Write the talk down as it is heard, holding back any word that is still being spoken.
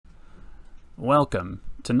Welcome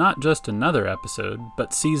to not just another episode,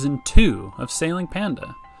 but Season 2 of Sailing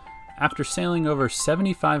Panda. After sailing over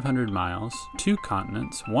 7,500 miles, 2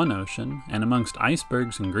 continents, 1 ocean, and amongst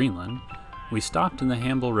icebergs in Greenland, we stopped in the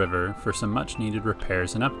Hamble River for some much-needed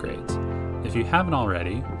repairs and upgrades. If you haven't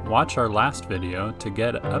already, watch our last video to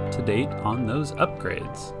get up to date on those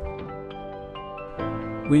upgrades.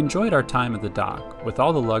 We enjoyed our time at the dock with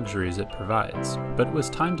all the luxuries it provides, but it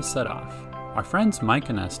was time to set off. Our friends Mike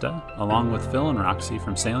and Esta, along with Phil and Roxy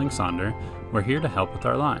from Sailing Sonder, were here to help with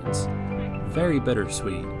our lines. Very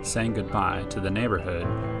bittersweet saying goodbye to the neighborhood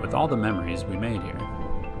with all the memories we made here.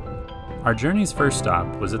 Our journey's first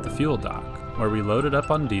stop was at the fuel dock, where we loaded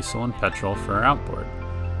up on diesel and petrol for our outboard.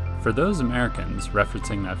 For those Americans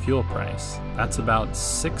referencing that fuel price, that's about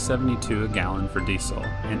 $6.72 a gallon for diesel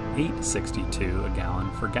and $8.62 a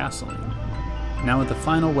gallon for gasoline. Now with the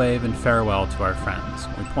final wave and farewell to our friends,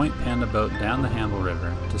 we point Panda Boat down the Hamble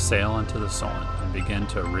River to sail into the Solent and begin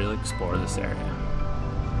to really explore this area.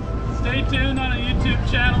 Stay tuned on a YouTube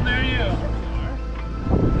channel near you.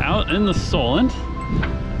 Out in the Solent,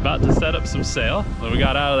 about to set up some sail. We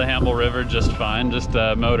got out of the Hamble River just fine, just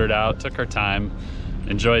motored out, took our time,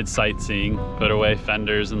 enjoyed sightseeing, put away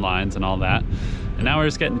fenders and lines and all that. And now we're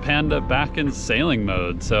just getting Panda back in sailing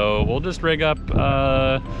mode. So we'll just rig up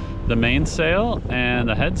the mainsail and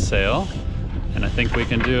the head sail, and I think we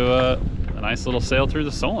can do a nice little sail through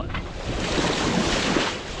the Solent.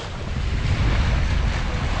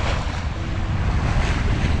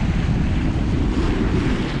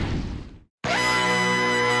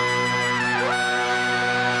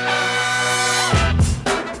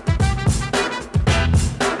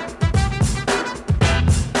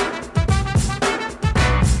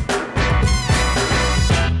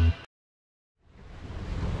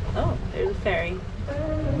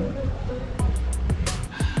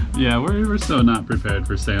 Yeah, we're so not prepared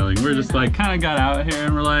for sailing. We're just like, kind of got out here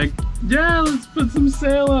and we're like, yeah, let's put some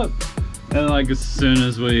sail up. And like as soon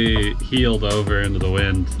as we heeled over into the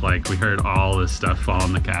wind, like we heard all this stuff fall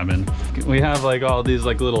in the cabin. We have like all these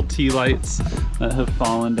like little tea lights that have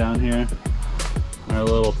fallen down here. Our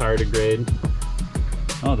little tardigrade.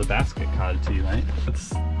 Oh, the basket caught a tea light.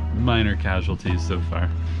 It's minor casualties so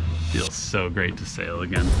far. Feels so great to sail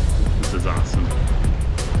again. This is awesome.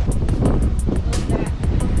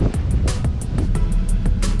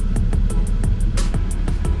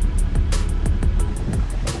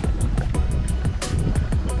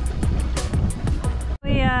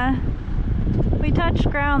 We touched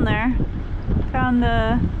ground there. Found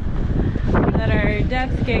that our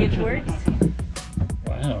depth gauge works.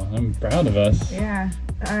 Wow, I'm proud of us. Yeah,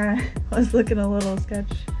 was looking a little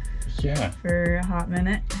sketch. Yeah. For a hot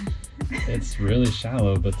minute. It's really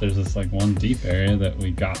shallow, but there's this like one deep area that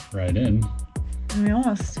we got right in. And we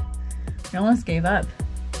almost gave up.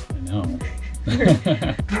 I know.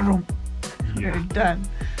 We're done.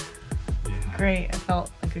 Yeah. Great. I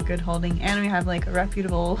felt like a good holding, and we have like a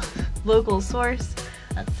reputable local source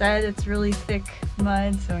that said it's really thick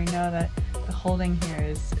mud, so we know that the holding here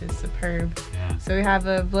is superb. Yeah. So we have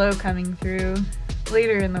a blow coming through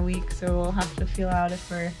later in the week, so we'll have to feel out if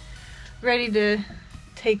we're ready to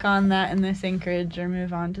take on that in this anchorage or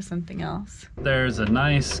move on to something else. There's a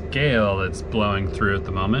nice gale that's blowing through at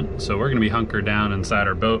the moment, so we're gonna be hunkered down inside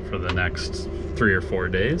our boat for the next 3 or 4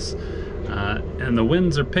 days. And the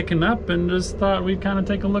winds are picking up, and just thought we'd kind of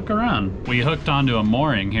take a look around. We hooked onto a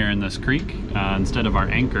mooring here in this creek instead of our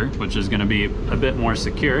anchor, which is going to be a bit more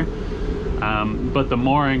secure. But the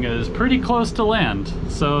mooring is pretty close to land,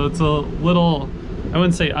 so it's a little, I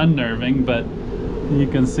wouldn't say unnerving, but you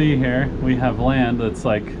can see here we have land that's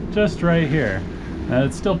like just right here.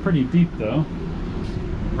 It's still pretty deep though.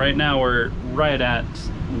 Right now we're right at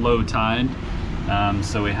low tide.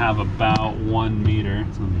 So we have about 1 meter.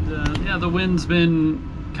 Yeah, the wind's been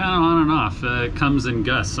kind of on and off. It comes in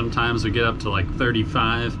gusts. Sometimes we get up to like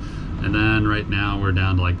 35, and then right now we're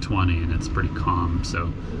down to like 20, and it's pretty calm.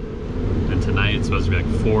 So, and tonight it's supposed to be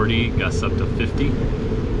like 40, gusts up to 50.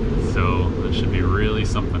 So it should be really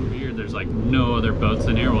something weird. There's like no other boats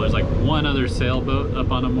in here. Well, there's like one other sailboat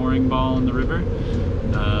up on a mooring ball in the river.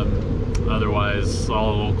 Otherwise,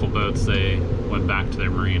 all the local boats, they went back to their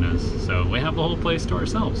marinas. So we have the whole place to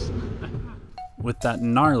ourselves. With that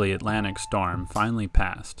gnarly Atlantic storm finally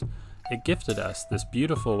passed, it gifted us this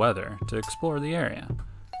beautiful weather to explore the area.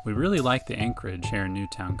 We really like the anchorage here in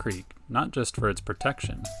Newtown Creek, not just for its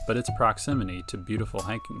protection, but its proximity to beautiful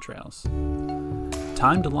hiking trails.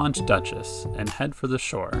 Time to launch Duchess and head for the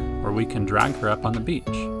shore, where we can drag her up on the beach.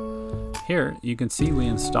 Here, you can see we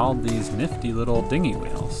installed these nifty little dinghy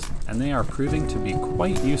wheels, and they are proving to be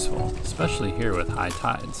quite useful, especially here with high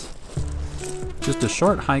tides. Just a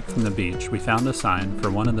short hike from the beach, we found a sign for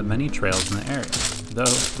one of the many trails in the area, though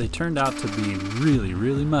they turned out to be really,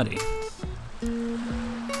 really muddy.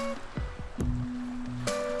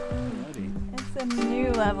 It's a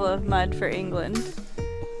new level of mud for England.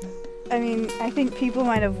 I mean, I think people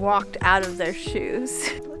might have walked out of their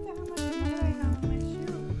shoes. Look at how much mud I have on my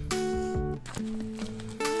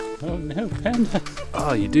shoe. Oh no, Panda!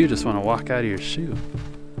 Oh, you do just want to walk out of your shoe.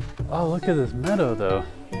 Oh, look at this meadow though.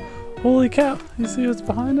 Holy cow! You see what's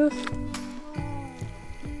behind us?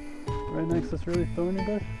 Right next to this really thorny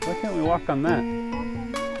bush? Why can't we walk on that? I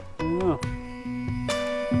don't know.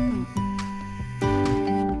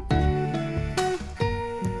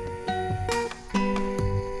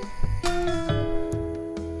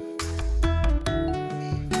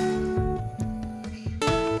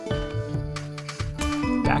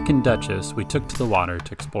 Back in Dutchess, we took to the water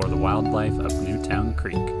to explore the wildlife of Newtown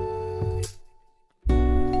Creek.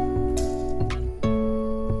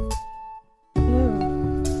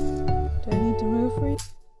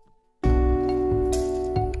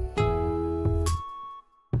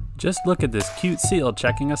 Just look at this cute seal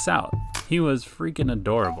checking us out. He was freaking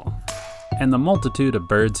adorable. And the multitude of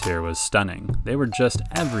birds here was stunning. They were just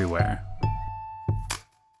everywhere.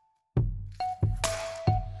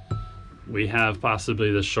 We have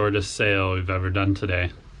possibly the shortest sail we've ever done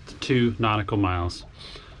today. It's 2 nautical miles.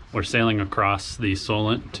 We're sailing across the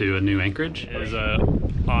Solent to a new anchorage. It is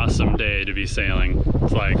an awesome day to be sailing.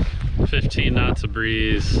 It's like 15 knots of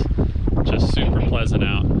breeze, just super pleasant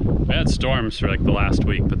out. We had storms for like the last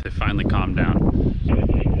week, but they finally calmed down.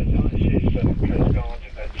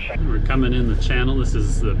 We're coming in the channel. This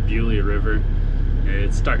is the Beaulieu River.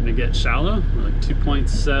 It's starting to get shallow. We're like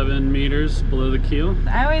 2.7 meters below the keel.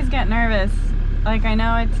 I always get nervous. Like, I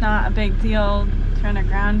know it's not a big deal to run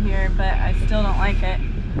aground here, but I still don't like it.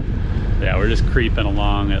 Yeah, we're just creeping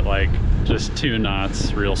along at like just 2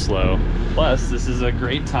 knots, real slow. Plus, this is a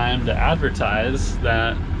great time to advertise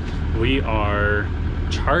that we are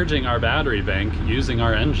charging our battery bank using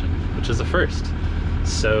our engine, which is a first.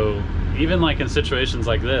 So even like in situations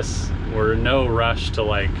like this, we're in no rush to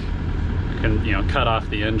like, cut off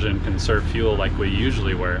the engine, conserve fuel like we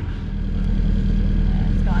usually were.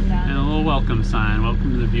 It's gone down. And a little welcome sign,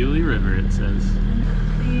 welcome to the Beaulieu River, it says.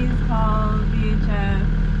 Please call VHF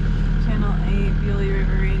Channel 8 Beaulieu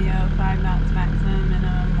River Radio, 5 knots maximum,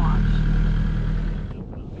 minimum watch.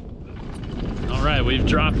 All right, we've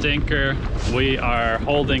dropped anchor. We are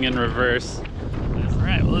holding in reverse. All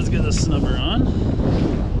right, well, let's get the snubber on.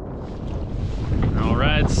 All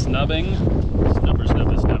right, snubbing. Snubber,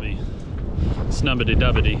 snubby, snubby. Snubbity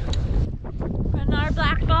dubbity. Putting our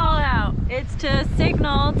black ball out. It's to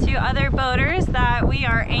signal to other boaters that we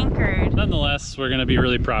are anchored. Nonetheless, we're gonna be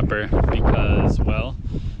really proper because, well,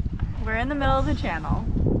 we're in the middle of the channel.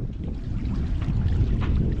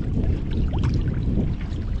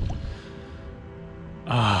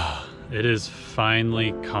 It is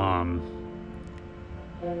finally calm.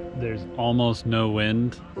 There's almost no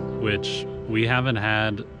wind, which we haven't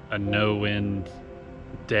had a no wind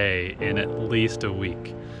day in at least a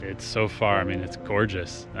week. It's so far, I mean, it's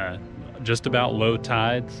gorgeous. Just about low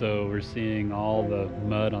tide, so we're seeing all the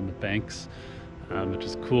mud on the banks, which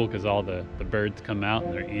is cool because all the birds come out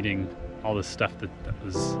and they're eating all the stuff that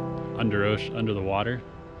was under the water.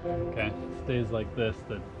 Okay, it stays like this,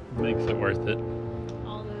 that makes it worth it.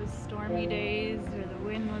 All those stormy days where the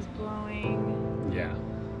wind was blowing. Yeah.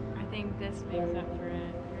 I think this makes up for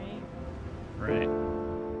it, right? Right.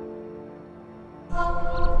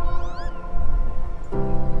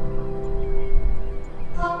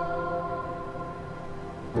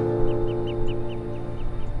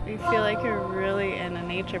 We feel like we're really in a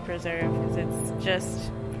nature preserve because it's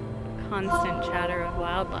just constant chatter of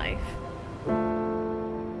wildlife.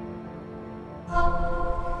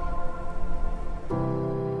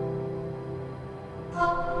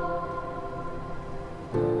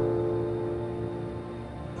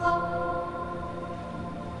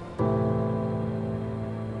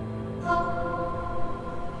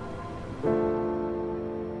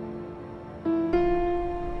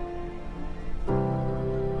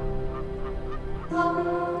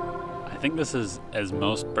 I think this is as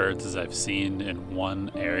most birds as I've seen in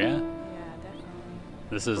one area. Yeah, definitely.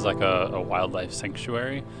 This is like a wildlife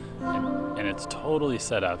sanctuary, and it's totally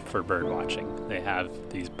set up for bird watching. They have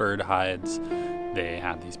these bird hides, they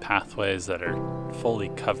have these pathways that are fully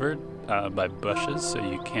covered by bushes, so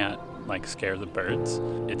you can't like scare the birds.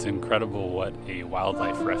 It's incredible what a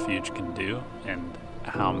wildlife refuge can do and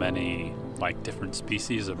how many like different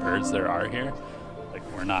species of birds there are here. Like,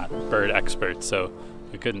 we're not bird experts, so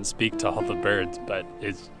we couldn't speak to all the birds, but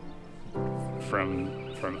it's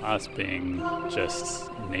from us being just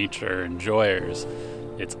nature enjoyers,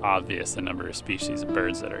 it's obvious the number of species of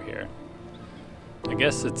birds that are here. I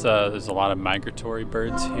guess it's there's a lot of migratory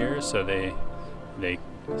birds here, so they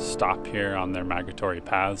stop here on their migratory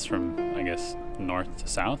paths from, I guess, north to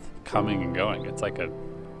south, coming and going. It's like a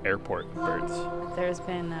airport of birds. There's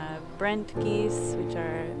been Brent geese, which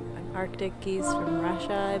are Arctic geese from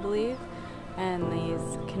Russia, I believe, and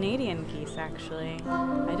these Canadian geese, actually.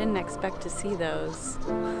 I didn't expect to see those.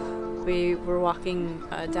 We were walking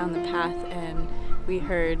down the path and we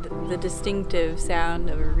heard the distinctive sound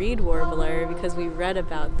of a reed warbler because we read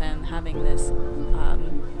about them having this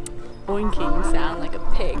boinking sound like a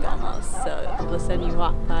pig almost. So all of a sudden you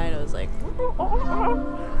walk by and I was like,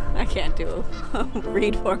 I can't do a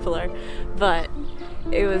reed warbler, but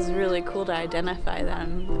it was really cool to identify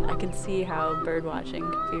them. I could see how bird watching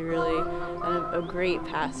could be really a great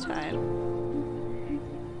pastime.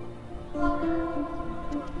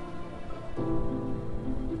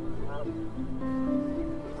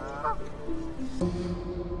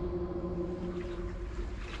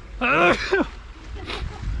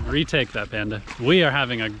 Retake that, Panda. We are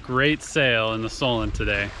having a great sail in the Solent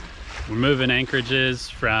today. We're moving anchorages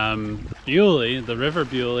from Beaulieu, the River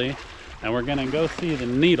Beaulieu, and we're gonna go see the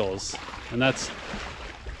Needles. And that's,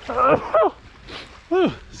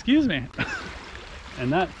 excuse me.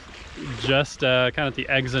 And that's just kind of the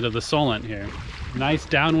exit of the Solent here. Nice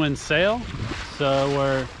downwind sail. So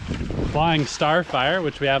we're flying Starfire,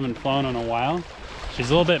 which we haven't flown in a while. She's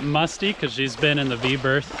a little bit musty because she's been in the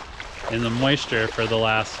V-berth in the moisture for the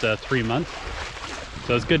last 3 months.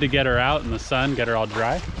 So it's good to get her out in the sun, get her all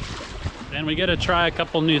dry. And we get to try a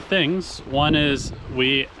couple new things. One is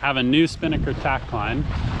we have a new spinnaker tack line.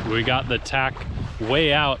 We got the tack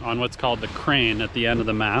way out on what's called the crane at the end of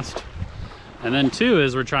the mast. And then two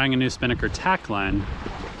is we're trying a new spinnaker tack line.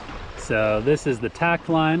 So this is the tack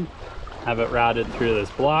line. Have it routed through this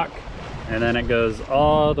block, and then it goes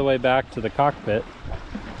all the way back to the cockpit.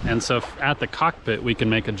 And so at the cockpit, we can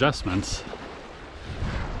make adjustments.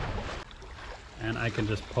 And I can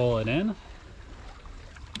just pull it in,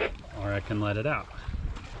 or I can let it out.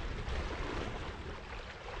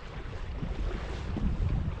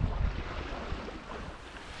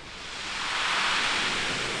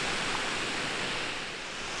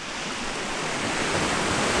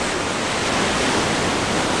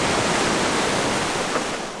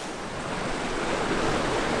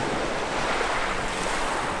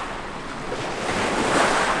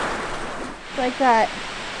 Like that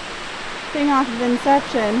thing off of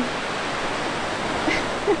Inception.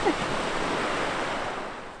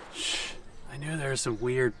 I knew there were some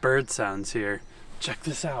weird bird sounds here. Check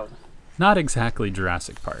this out. Not exactly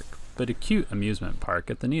Jurassic Park, but a cute amusement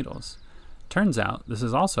park at the Needles. Turns out this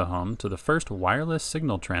is also home to the first wireless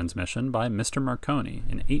signal transmission by Mr. Marconi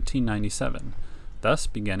in 1897, thus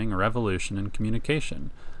beginning a revolution in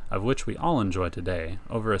communication, of which we all enjoy today,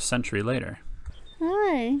 over a century later.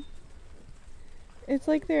 Hi. It's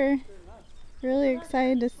like they're really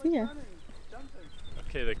excited to see us.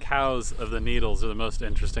 Okay, the cows of the Needles are the most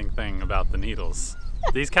interesting thing about the Needles.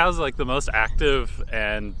 These cows are like the most active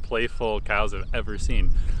and playful cows I've ever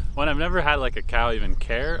seen. One, I've never had like a cow even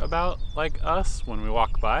care about like us when we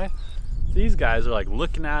walk by. These guys are like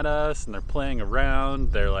looking at us and they're playing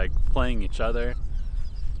around. They're like playing each other.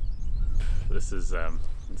 This is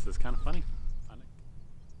kind of funny.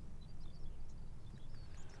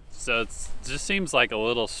 So it just seems like a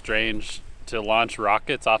little strange to launch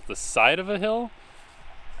rockets off the side of a hill.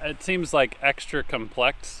 It seems like extra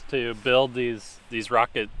complex to build these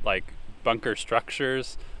rocket like bunker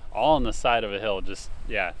structures all on the side of a hill. Just,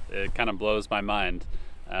 yeah, it kind of blows my mind.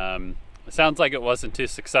 It sounds like it wasn't too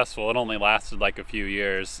successful. It only lasted like a few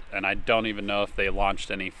years, and I don't even know if they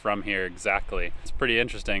launched any from here exactly. It's pretty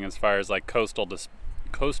interesting as far as like coastal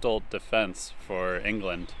defense for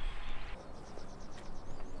England.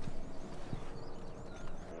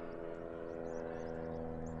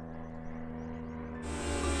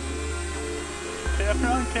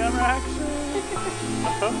 Camera on camera action.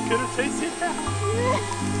 Gonna chase you down.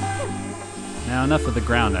 Now enough of the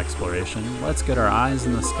ground exploration. Let's get our eyes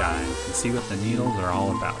in the sky and see what the Needles are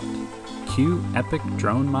all about. Cue epic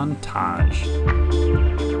drone montage.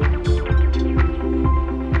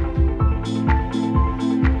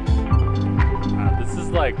 This is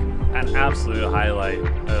like an absolute highlight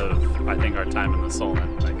of, I think, our time in the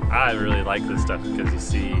Solent. Like, I really like this stuff because you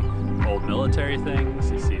see old military things,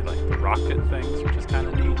 you see like the rocket things, which is kind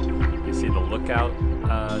of neat. You see the lookout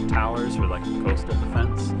towers for like the coastal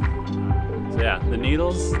defense. So yeah, the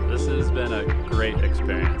Needles, this has been a great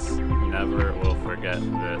experience. Never will forget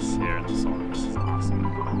this here in the Solent. This is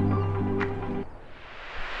awesome.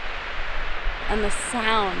 And the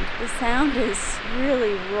sound is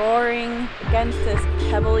really roaring against this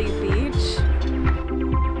pebbly beach.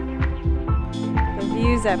 The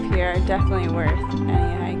views up here are definitely worth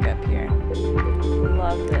any hike up here.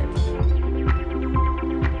 Loved it.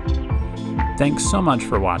 Thanks so much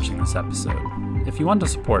for watching this episode. If you want to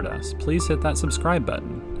support us, please hit that subscribe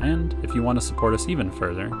button. And if you want to support us even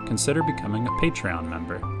further, consider becoming a Patreon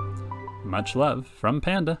member. Much love from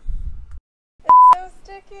Panda. It's so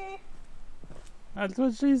sticky. That's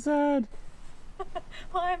what she said.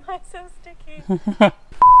 Why am I so sticky?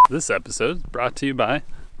 This episode is brought to you by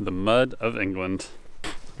the Mud of England.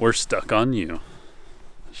 We're stuck on you.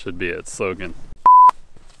 Should be its slogan.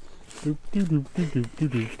 Like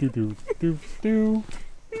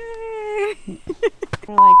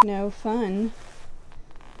no fun.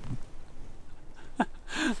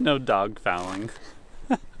 No dog fouling.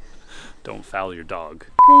 Don't foul your dog.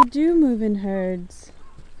 They do move in herds.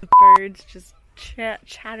 The birds just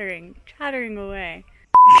chattering away.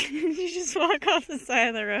 You just walk off the side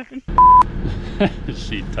of the road.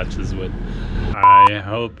 She touches wood. I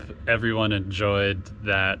hope everyone enjoyed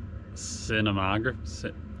that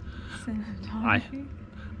cinematography. Cinematography?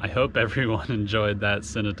 I hope everyone enjoyed that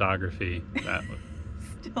cinematography. That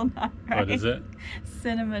Still not right. What is it?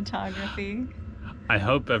 Cinematography. I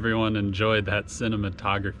hope everyone enjoyed that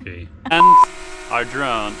cinematography. And our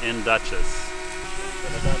drone in Duchess.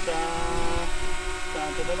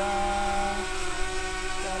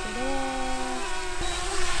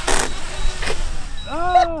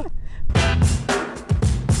 Ah!